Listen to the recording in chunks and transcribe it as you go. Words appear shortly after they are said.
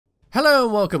Hello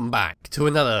and welcome back to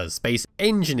another Space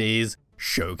Engineers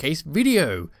Showcase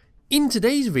video. In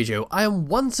today's video, I am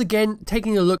once again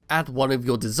taking a look at one of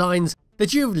your designs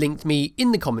that you have linked me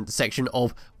in the comments section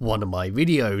of one of my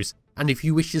videos. And if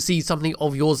you wish to see something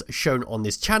of yours shown on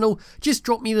this channel, just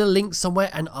drop me the link somewhere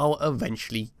and I'll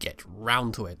eventually get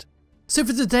round to it. So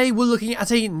for today, we're looking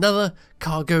at another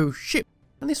cargo ship.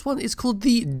 And this one is called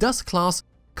the Dusk class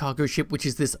cargo ship, which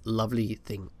is this lovely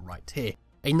thing right here.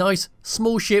 A nice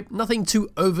small ship, nothing too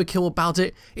overkill about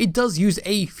it. It does use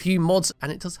a few mods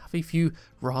and it does have a few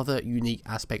rather unique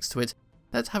aspects to it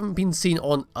that haven't been seen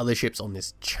on other ships on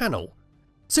this channel.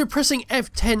 So pressing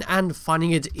F10 and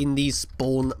finding it in the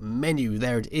spawn menu,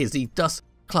 there it is. The Dusk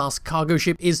class cargo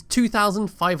ship is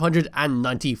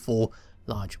 2,594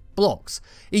 large blocks.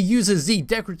 It uses the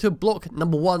decorative block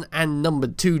number 1 and number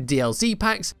 2 DLC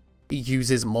packs. It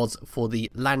uses mods for the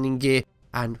landing gear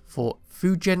and for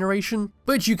food generation,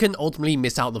 but you can ultimately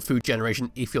miss out the food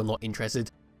generation if you're not interested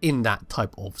in that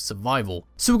type of survival.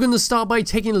 So we're going to start by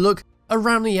taking a look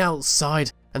around the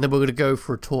outside, and then we're going to go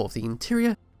for a tour of the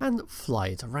interior and fly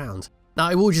it around. Now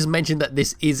I will just mention that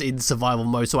this is in survival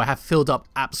mode, so I have filled up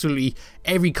absolutely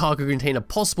every cargo container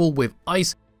possible with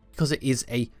ice because it is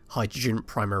a hydrogen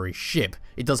primary ship.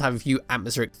 It does have a few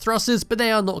atmospheric thrusters, but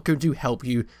they are not going to help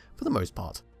you for the most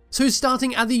part. So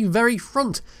starting at the very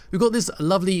front, we've got this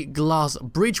lovely glass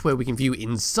bridge where we can view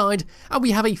inside, and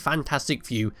we have a fantastic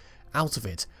view out of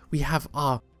it. We have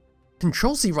our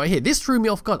control seat right here. This threw me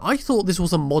off guard. I thought this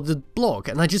was a modded block,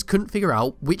 and I just couldn't figure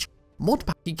out which mod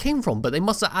pack it came from, but they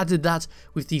must have added that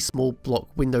with the small block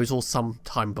windows or some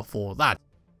time before that.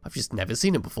 I've just never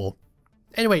seen it before.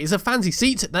 Anyway, it's a fancy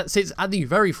seat that sits at the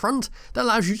very front that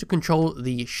allows you to control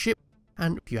the ship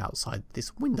and view outside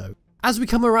this window. As we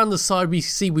come around the side, we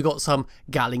see we got some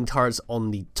Gatling turrets on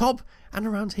the top, and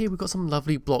around here we've got some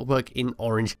lovely blockwork in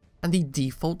orange and the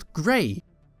default grey.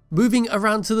 Moving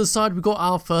around to the side, we've got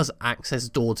our first access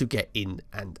door to get in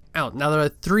and out. Now there are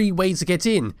 3 ways to get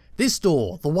in. This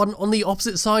door, the one on the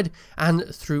opposite side, and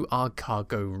through our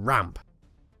cargo ramp.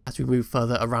 As we move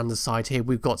further around the side here,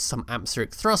 we've got some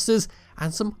atmospheric thrusters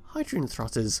and some hydrogen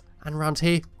thrusters. And around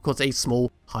here, we've got a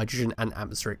small hydrogen and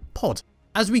atmospheric pod.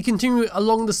 As we continue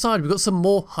along the side, we've got some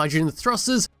more hydrogen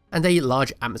thrusters and a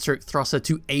large atmospheric thruster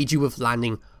to aid you with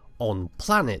landing on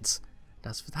planets.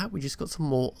 As for that, we just got some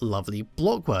more lovely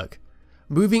blockwork.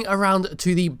 Moving around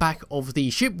to the back of the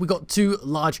ship, we got 2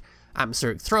 large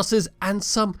atmospheric thrusters and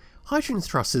some hydrogen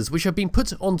thrusters, which have been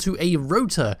put onto a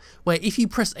rotor, where if you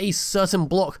press a certain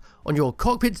block on your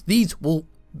cockpit, these will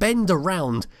bend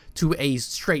around to a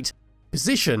straight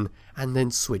position and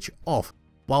then switch off.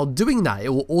 While doing that, it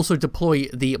will also deploy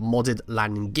the modded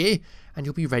landing gear, and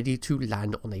you'll be ready to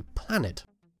land on a planet.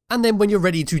 And then when you're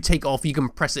ready to take off, you can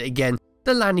press it again,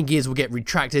 the landing gears will get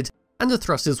retracted, and the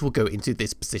thrusters will go into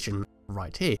this position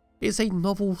right here. It's a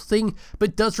novel thing,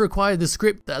 but does require the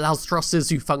script that allows thrusters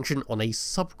to function on a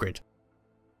subgrid.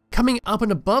 Coming up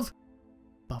and above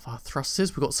our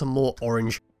thrusters, we've got some more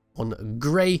orange on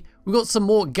grey. We've got some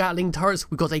more Gatling turrets.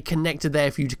 We've got a connector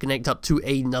there for you to connect up to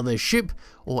another ship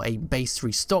or a base to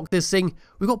restock this thing.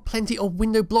 We've got plenty of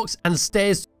window blocks and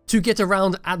stairs to get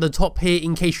around at the top here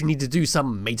in case you need to do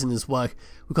some maintenance work.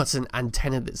 We've got an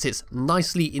antenna that sits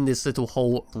nicely in this little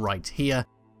hole right here.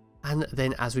 And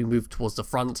then as we move towards the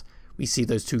front, we see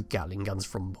those 2 Gatling guns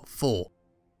from before.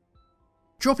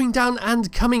 Dropping down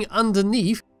and coming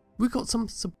underneath, we've got some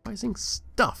surprising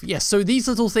stuff. Yes, so these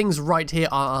little things right here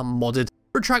are our modded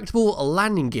retractable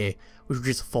landing gear, which will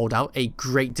just fold out a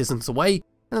great distance away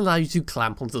and allow you to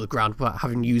clamp onto the ground without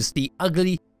having used the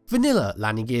ugly vanilla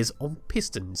landing gears on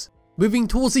pistons. Moving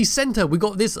towards the center, we've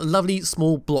got this lovely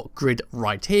small block grid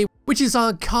right here, which is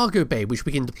our cargo bay, which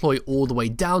we can deploy all the way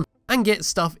down and get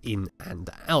stuff in and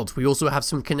out. We also have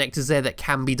some connectors there that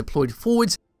can be deployed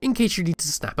forwards in case you need to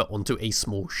snap it onto a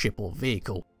small ship or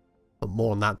vehicle. But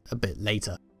more on that a bit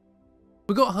later.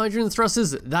 We've got hydrogen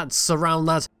thrusters that surround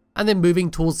that, and then moving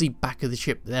towards the back of the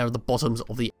ship, there are the bottoms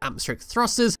of the atmospheric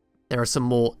thrusters. There are some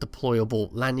more deployable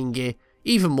landing gear,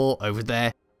 even more over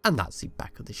there, and that's the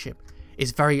back of the ship.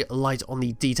 It's very light on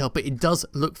the detail, but it does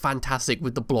look fantastic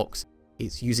with the blocks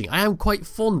it's using. I am quite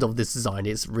fond of this design.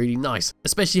 It's really nice,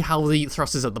 especially how the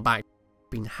thrusters at the back have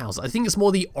been housed. I think it's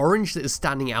more the orange that is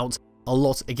standing out a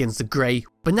lot against the grey.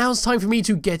 But now it's time for me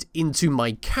to get into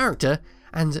my character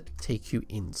and take you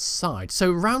inside.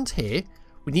 So around here,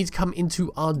 we need to come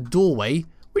into our doorway,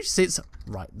 which sits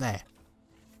right there.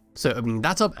 So opening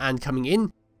that up and coming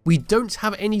in, we don't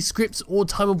have any scripts or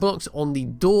timer blocks on the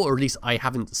door, or at least I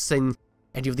haven't seen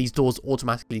any of these doors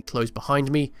automatically close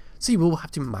behind me, so you will have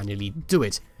to manually do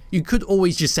it. You could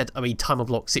always just set up a timer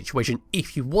block situation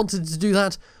if you wanted to do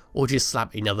that, or just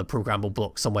slap another programmable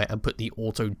block somewhere and put the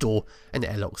auto door and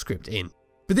airlock script in.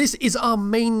 But this is our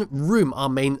main room, our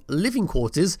main living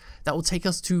quarters that will take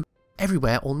us to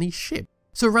everywhere on the ship.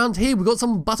 So around here we've got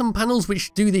some button panels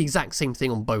which do the exact same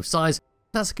thing on both sides.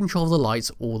 That's to control the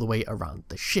lights all the way around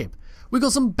the ship. We've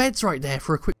got some beds right there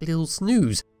for a quick little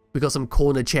snooze. We've got some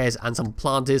corner chairs and some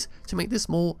planters to make this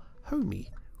more homey.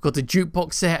 We've got the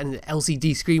jukebox there and an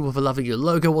LCD screen with a lovely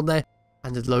logo on there.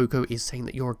 And the logo is saying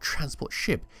that you're a transport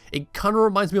ship. It kind of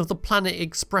reminds me of the Planet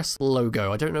Express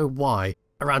logo, I don't know why.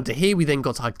 Around to here we then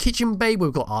got our kitchen bay,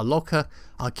 we've got our locker,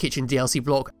 our kitchen DLC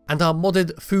block, and our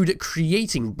modded food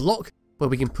creating block, where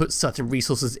we can put certain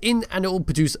resources in and it will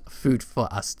produce food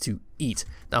for us to eat.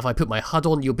 Now if I put my HUD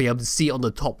on, you'll be able to see on the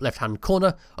top left hand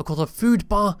corner, I've got a food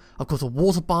bar, I've got a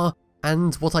water bar,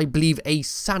 and what I believe a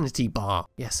sanity bar.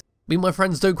 Yes, me and my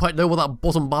friends don't quite know what that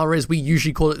bottom bar is. We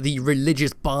usually call it the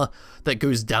religious bar that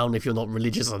goes down if you're not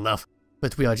religious enough.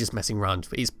 But we are just messing around.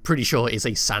 It's pretty sure it's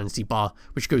a sanity bar,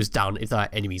 which goes down if there are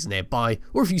enemies nearby,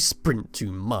 or if you sprint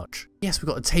too much. Yes, we've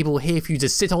got a table here for you to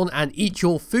sit on and eat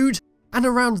your food. And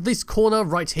around this corner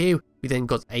right here, we then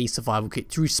got a survival kit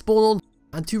to respawn on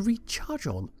and to recharge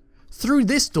on. Through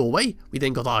this doorway, we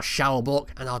then got our shower block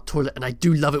and our toilet, and I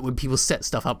do love it when people set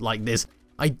stuff up like this.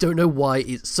 I don't know why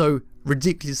it's so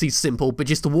ridiculously simple, but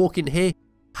just to walk in here,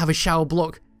 have a shower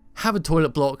block, have a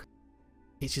toilet block,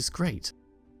 it's just great.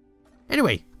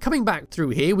 Anyway, coming back through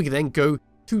here, we can then go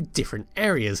to different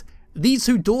areas. These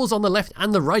two doors on the left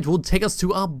and the right will take us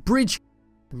to our bridge,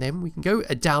 and then we can go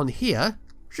down here,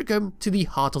 should go to the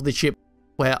heart of the ship,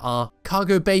 where our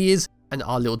cargo bay is, and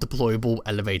our little deployable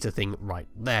elevator thing right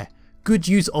there. Good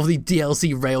use of the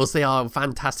DLC rails, they are a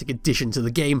fantastic addition to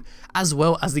the game, as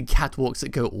well as the catwalks that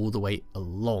go all the way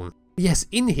along. Yes,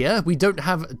 in here, we don't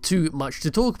have too much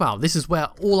to talk about. This is where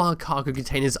all our cargo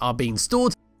containers are being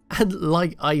stored, and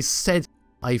like I said,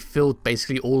 I filled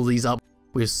basically all these up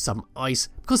with some ice,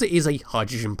 because it is a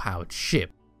hydrogen-powered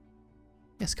ship.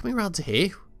 Yes, coming around to here,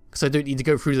 because I don't need to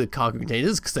go through the cargo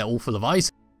containers, because they're all full of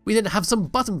ice, we then have some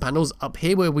button panels up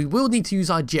here where we will need to use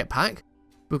our jetpack.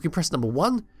 We can press number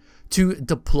 1 to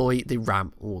deploy the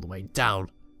ramp all the way down.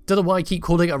 Don't know why I keep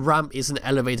calling it a ramp, it's an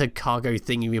elevator cargo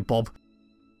thingy-bob.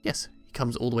 Yes, it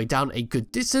comes all the way down a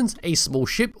good distance. A small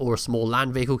ship or a small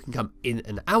land vehicle can come in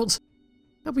and out,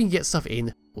 and we can get stuff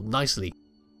in nicely.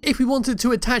 If we wanted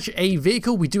to attach a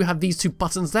vehicle, we do have these two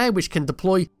buttons there which can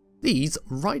deploy these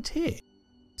right here.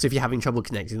 So if you're having trouble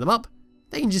connecting them up,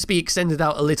 they can just be extended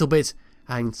out a little bit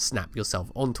and snap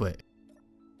yourself onto it.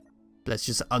 Let's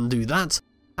just undo that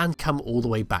and come all the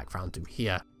way back round to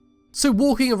here. So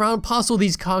walking around past all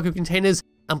these cargo containers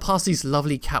and past these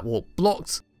lovely catwalk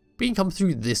blocks, we can come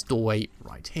through this doorway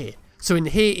right here. So in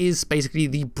here is basically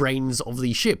the brains of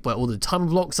the ship, where all the time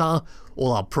blocks are,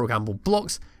 all our programmable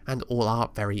blocks, and all our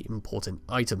very important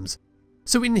items.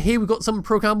 So in here we've got some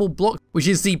programmable block, which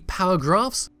is the power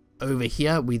graphs. Over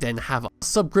here we then have our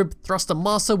subgrid thruster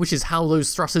master, which is how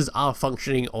those thrusters are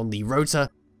functioning on the rotor.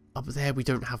 Up there we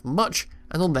don't have much,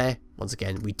 and on there, once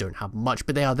again, we don't have much,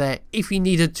 but they are there if we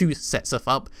needed to set stuff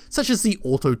up, such as the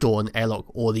auto door and airlock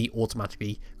or the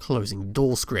automatically closing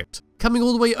door script. Coming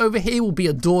all the way over here will be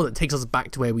a door that takes us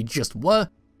back to where we just were,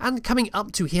 and coming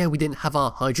up to here we then have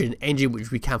our hydrogen engine,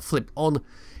 which we can flip on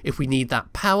if we need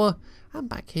that power. And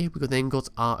back here we've then got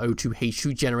our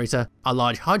O2H2 generator, our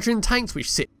large hydrogen tanks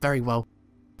which sit very well.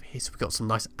 Here so we've got some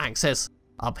nice access.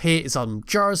 Up here is some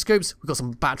gyroscopes, we've got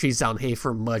some batteries down here for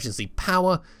emergency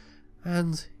power,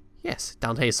 and yes,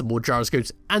 down here some more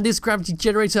gyroscopes, and this gravity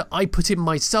generator I put in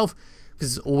myself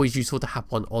because it's always useful to have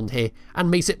one on here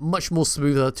and makes it much more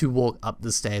smoother to walk up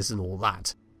the stairs and all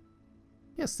that.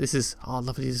 Yes, this is our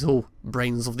lovely little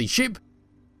brains of the ship,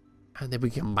 and then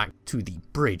we come back to the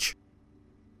bridge.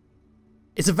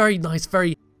 It's a very nice,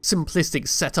 very simplistic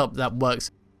setup that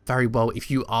works very well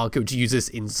if you are going to use this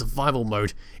in survival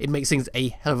mode. It makes things a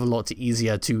hell of a lot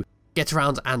easier to get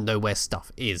around and know where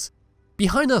stuff is.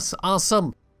 Behind us are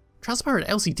some transparent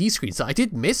LCD screens that I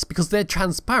did miss because they're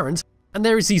transparent, and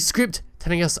there is the script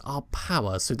telling us our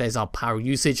power. So there's our power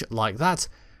usage like that,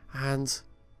 and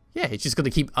yeah, it's just going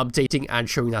to keep updating and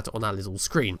showing that on our little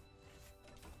screen.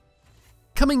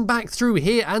 Coming back through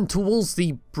here and towards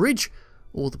the bridge,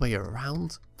 all the way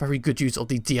around, very good use of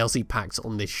the DLC packs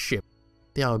on this ship.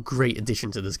 They are a great addition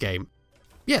to this game.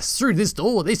 Yes, through this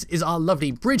door, this is our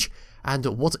lovely bridge, and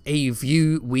what a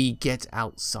view we get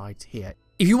outside here.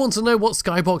 If you want to know what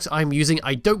skybox I'm using,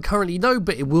 I don't currently know,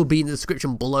 but it will be in the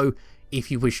description below if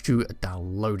you wish to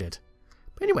download it.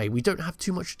 But anyway, we don't have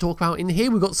too much to talk about in here.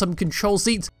 We've got some control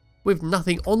seats with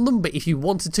nothing on them, but if you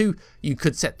wanted to, you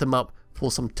could set them up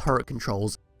for some turret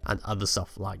controls and other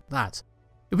stuff like that.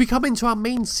 If we come into our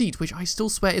main seat, which I still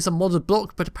swear is a modded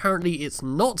block, but apparently it's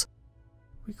not,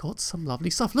 we got some lovely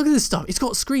stuff. Look at this stuff. It's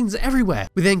got screens everywhere.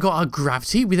 We then got our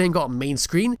gravity. We then got a main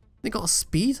screen. They got a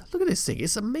speed. Look at this thing.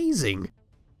 It's amazing.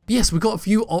 Yes, we've got a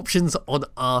few options on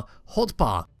our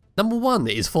hotbar. Number one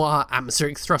is for our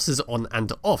atmospheric thrusters on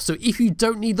and off. So if you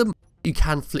don't need them, you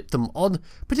can flip them on,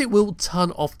 but it will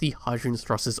turn off the hydrogen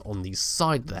thrusters on the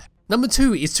side there. Number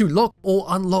two is to lock or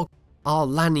unlock our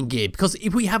landing gear, because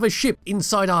if we have a ship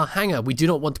inside our hangar, we do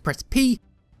not want to press P,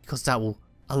 because that will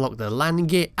unlock the landing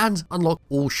gear and unlock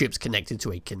all ships connected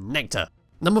to a connector.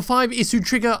 Number 5 is to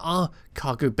trigger our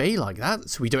cargo bay like that,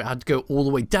 so we don't have to go all the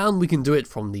way down, we can do it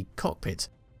from the cockpit,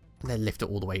 and then lift it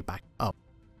all the way back up.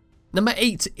 Number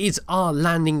 8 is our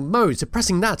landing mode, so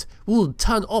pressing that will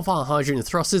turn off our hydrogen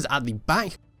thrusters at the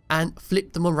back and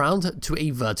flip them around to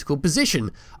a vertical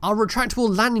position. Our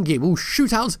retractable landing gear will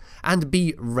shoot out and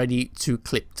be ready to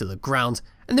clip to the ground,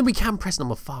 and then we can press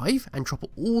number 5 and drop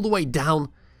it all the way down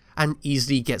and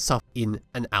easily get stuff in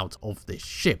and out of this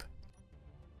ship.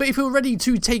 But if we're ready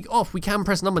to take off, we can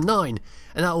press number 9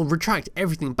 and that will retract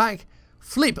everything back,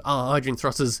 flip our hydrogen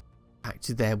thrusters back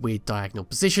to their weird diagonal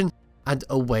position, and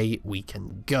away we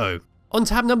can go. On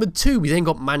tab number 2, we then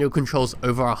got manual controls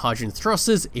over our hydrogen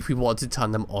thrusters if we want to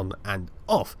turn them on and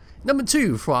off. Number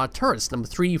 2 for our turrets, number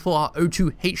 3 for our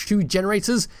O2H2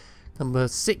 generators, number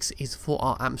 6 is for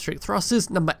our atmospheric thrusters,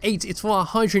 number 8 is for our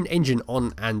hydrogen engine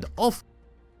on and off,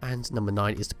 and number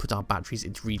 9 is to put our batteries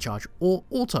into recharge or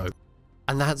auto.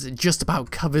 And that just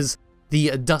about covers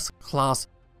the Dusk class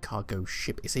cargo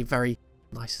ship. It's a very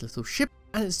nice little ship,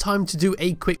 and it's time to do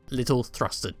a quick little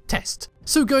thruster test.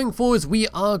 So going forwards, we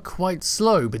are quite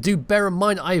slow, but do bear in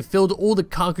mind I have filled all the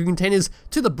cargo containers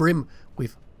to the brim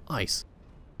with ice.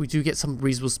 We do get some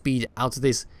reasonable speed out of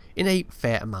this in a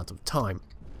fair amount of time.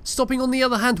 Stopping on the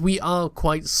other hand, we are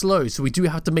quite slow, so we do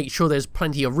have to make sure there's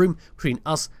plenty of room between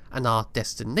us and our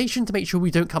destination to make sure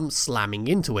we don't come slamming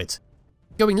into it.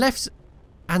 Going left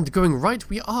and going right,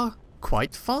 we are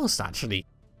quite fast actually.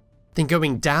 Then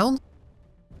going down?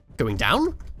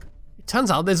 It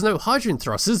turns out there's no hydrogen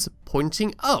thrusters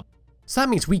pointing up. So that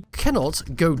means we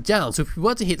cannot go down. So if we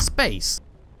were to hit space,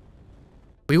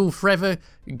 we will forever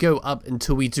go up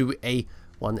until we do a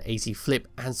 180 flip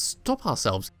and stop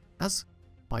ourselves. That's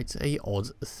quite an odd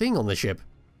thing on the ship.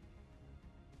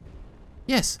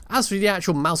 Yes, as for the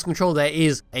actual mouse control, there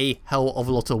is a hell of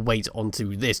a lot of weight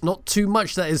onto this. Not too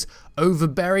much that is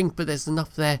overbearing, but there's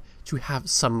enough there to have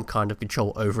some kind of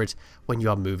control over it when you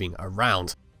are moving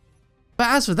around. But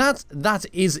as for that, that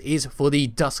is it for the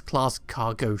Dusk class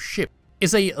cargo ship.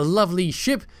 It's a lovely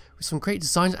ship with some great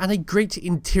designs and a great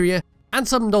interior and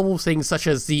some novel things such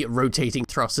as the rotating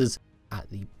thrusters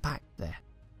at the back there.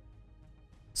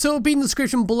 So it'll be in the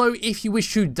description below if you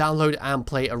wish to download and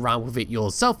play around with it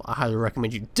yourself. I highly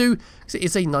recommend you do, because it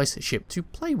is a nice ship to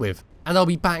play with. And I'll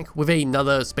be back with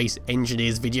another Space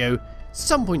Engineers video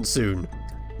some point soon.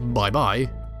 Bye bye.